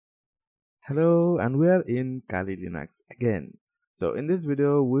Hello, and we are in Kali Linux again. So in this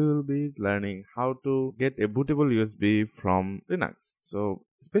video we will be learning how to get a bootable USB from Linux. So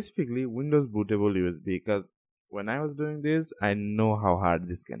specifically Windows bootable USB, because when I was doing this I know how hard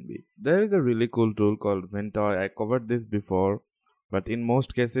this can be. There is a really cool tool called Ventoy. I covered this before, but in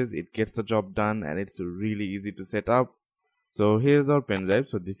most cases it gets the job done and it's really easy to set up. So here's our pen drive.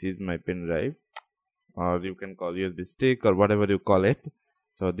 So this is my pen drive, or you can call USB stick or whatever you call it.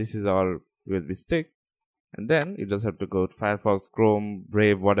 So this is our USB stick, and then you just have to go to Firefox, Chrome,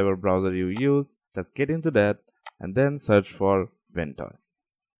 Brave, whatever browser you use. Just get into that and then search for Ventoy.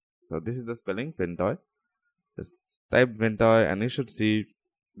 So this is the spelling Ventoy. Just type Ventoy and you should see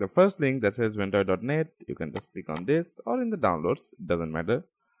the first link that says ventoy.net. You can just click on this, or in the downloads, it doesn't matter.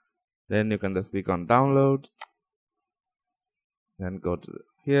 Then you can just click on downloads, then go to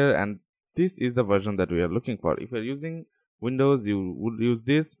here, and this is the version that we are looking for. If you're using Windows, you would use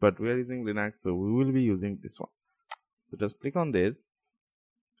this, but we are using Linux, so we will be using this one. So just click on this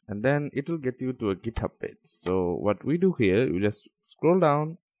and then it will get you to a GitHub page. So what we do here, you just scroll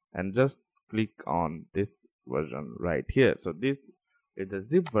down and just click on this version right here. So this is the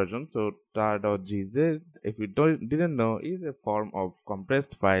zip version. So tar.gz, if you didn't know, is a form of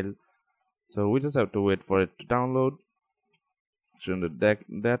compressed file. So we just have to wait for it to download. Shouldn't take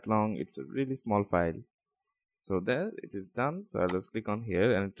that long. It's a really small file. So there it is done. So I'll just click on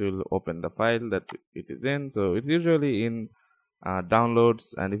here and it will open the file that it is in. So it's usually in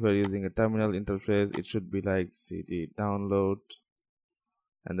downloads, and if you're using a terminal interface, it should be like cd download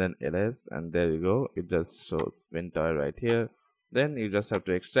and then ls, and there you go. It just shows Ventoy right here. Then you just have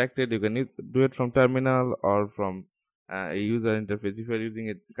to extract it. You can do it from terminal or from a user interface. If you're using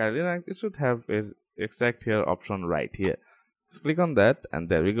it Kali Linux, it should have a extract here option right here. Just click on that and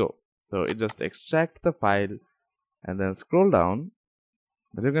there we go. So it just extract the file and then scroll down.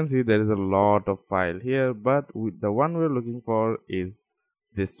 But you can see there is a lot of file here, but the one we're looking for is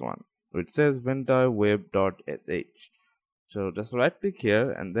this one, which says ventoyweb.sh. So just right click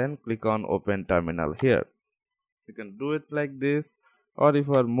here and then click on open terminal here. You can do it like this, or if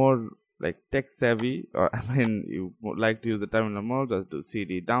you are more like tech savvy, or you would like to use the terminal mode, just do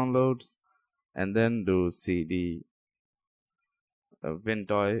cd downloads and then do cd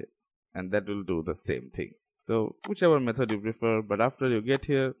Ventoy, and that will do the same thing. So whichever method you prefer, but after you get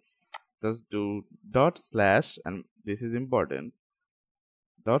here, just do /, and this is important,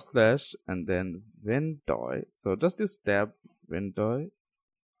 / and then Ventoy. So just this tab Ventoy,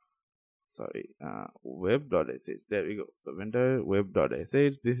 web.sh. There we go. So Ventoy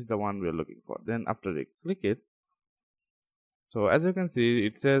web.sh, this is the one we are looking for. Then after you click it, so as you can see,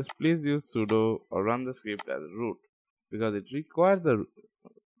 it says please use sudo or run the script as root, because it requires the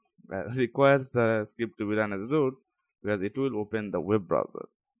script to be run as root, because it will open the web browser.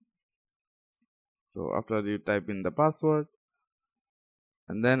 So after you type in the password,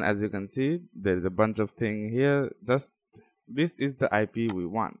 and then as you can see, there is a bunch of things here. Just this is the IP we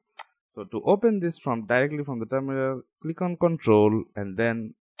want. So to open this directly from the terminal, click on Control and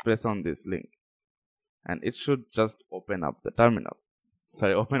then press on this link, and it should just open up the terminal.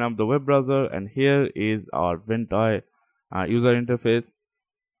 Open up the web browser, and here is our Ventoy user interface.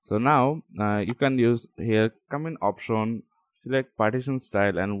 So now you can use here command option, select partition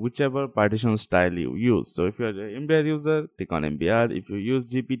style, and whichever partition style you use. So if you're an MBR user, click on MBR. If you use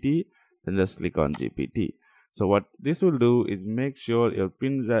GPT, then just click on GPT. So what this will do is make sure your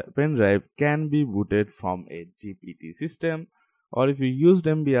pen drive can be booted from a GPT system, or if you used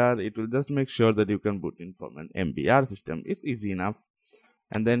MBR, it will just make sure that you can boot in from an MBR system. It's easy enough.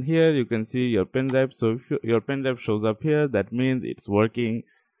 And then here you can see your pen drive. So if your pen drive shows up here, that means it's working.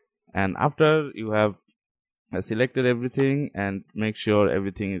 And after you have selected everything and make sure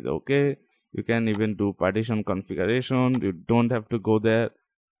everything is okay, you can even do partition configuration. You don't have to go there.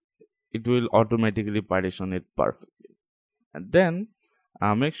 It will automatically partition it perfectly. And then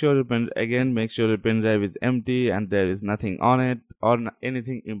make sure your pen drive is empty and there is nothing on it or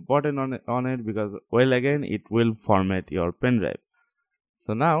anything important on it, because well, again, it will format your pen drive.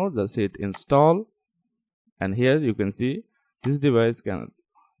 So now just hit install, and here you can see this device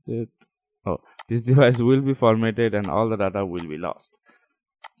this device will be formatted and all the data will be lost.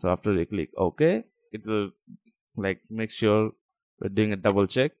 So after you click OK, it will make sure we're doing a double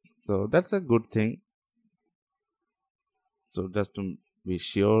check. So that's a good thing. So just to be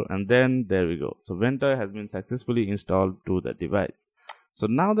sure, and then there we go. So Ventoy has been successfully installed to the device. So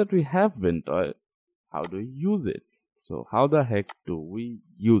now that we have Ventoy, how do we use it? So how the heck do we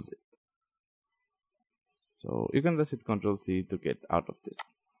use it? So you can just hit Ctrl+C to get out of this.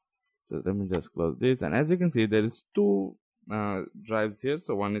 So let me just close this, and as you can see, there is two drives here.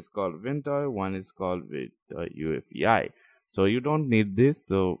 So one is called WinToy, one is called with UEFI. So you don't need this,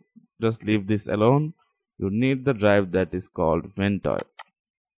 so just leave this alone. You need the drive that is called WinToy.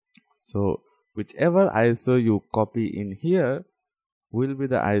 So whichever ISO you copy in here will be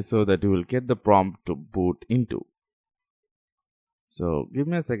the ISO that you will get the prompt to boot into. So give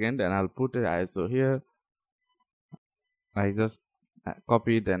me a second and I'll put an ISO here. I just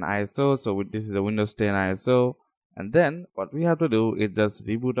copied an ISO. So this is a Windows 10 ISO. And then what we have to do is just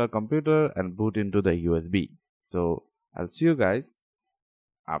reboot our computer and boot into the USB. So I'll see you guys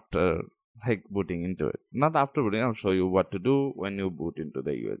after booting into it. Not after booting, I'll show you what to do when you boot into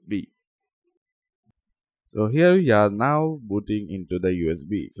the USB. So here we are now booting into the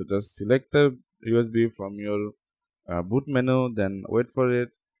USB. So just select the USB from your boot menu, then wait for it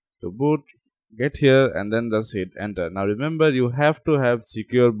to boot, get here and then just hit enter. Now remember, you have to have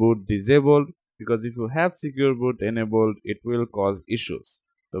secure boot disabled, because if you have secure boot enabled, it will cause issues.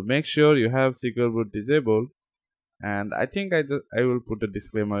 So make sure you have secure boot disabled, and I think I will put a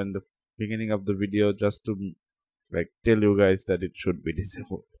disclaimer in the beginning of the video just to tell you guys that it should be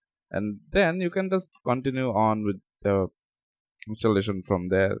disabled, and then you can just continue on with the installation from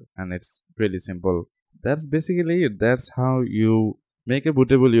there, and it's really simple. That's basically it. That's how you make a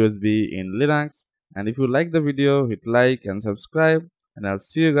bootable USB in Linux. And if you like the video, hit like and subscribe, and I'll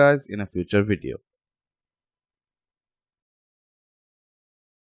see you guys in a future video.